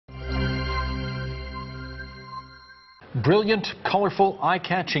Brilliant, colorful,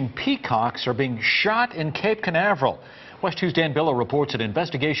 eye-catching peacocks are being shot in Cape Canaveral. WESH 2's Dan Billow reports an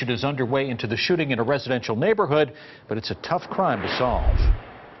investigation is underway into the shooting in a residential neighborhood, but it's a tough crime to solve.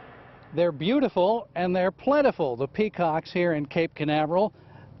 They're beautiful and they're plentiful, the peacocks here in Cape Canaveral.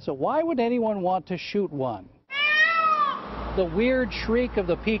 So why would anyone want to shoot one? The weird shriek of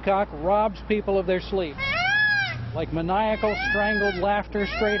the peacock robs people of their sleep, like maniacal, strangled laughter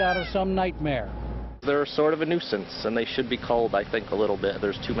straight out of some nightmare. They're sort of a nuisance, and they should be culled, I think, a little bit.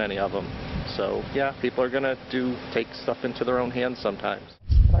 There's too many of them. So, yeah, people are going to take stuff into their own hands sometimes.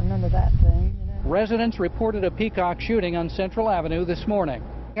 I remember that thing. Residents reported a peacock shooting on Central Avenue this morning.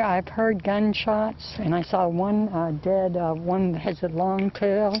 Yeah, I've heard gunshots, and I saw one dead, one that has a long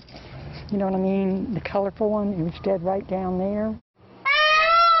tail. You know what I mean? The colorful one, it was dead right down there.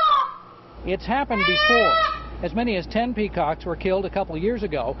 It's happened before. As many as 10 peacocks were killed a couple years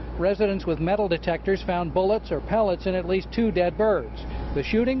ago. Residents with metal detectors found bullets or pellets in at least 2 dead birds. The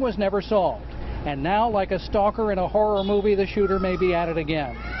shooting was never solved. And now, like a stalker in a horror movie, the shooter may be at it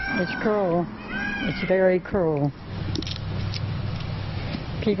again. It's cruel. It's very cruel.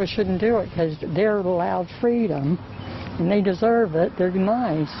 People shouldn't do it because they're allowed freedom, and they deserve it. They're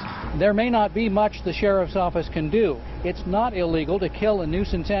nice. There may not be much the sheriff's office can do. It's not illegal to kill a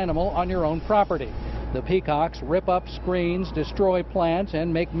nuisance animal on your own property. The peacocks rip up screens, destroy plants,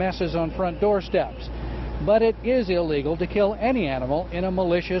 and make messes on front doorsteps. But it is illegal to kill any animal in a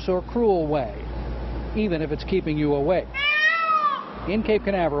malicious or cruel way, even if it's keeping you awake. In Cape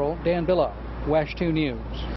Canaveral, Dan Billow, WESH 2 News.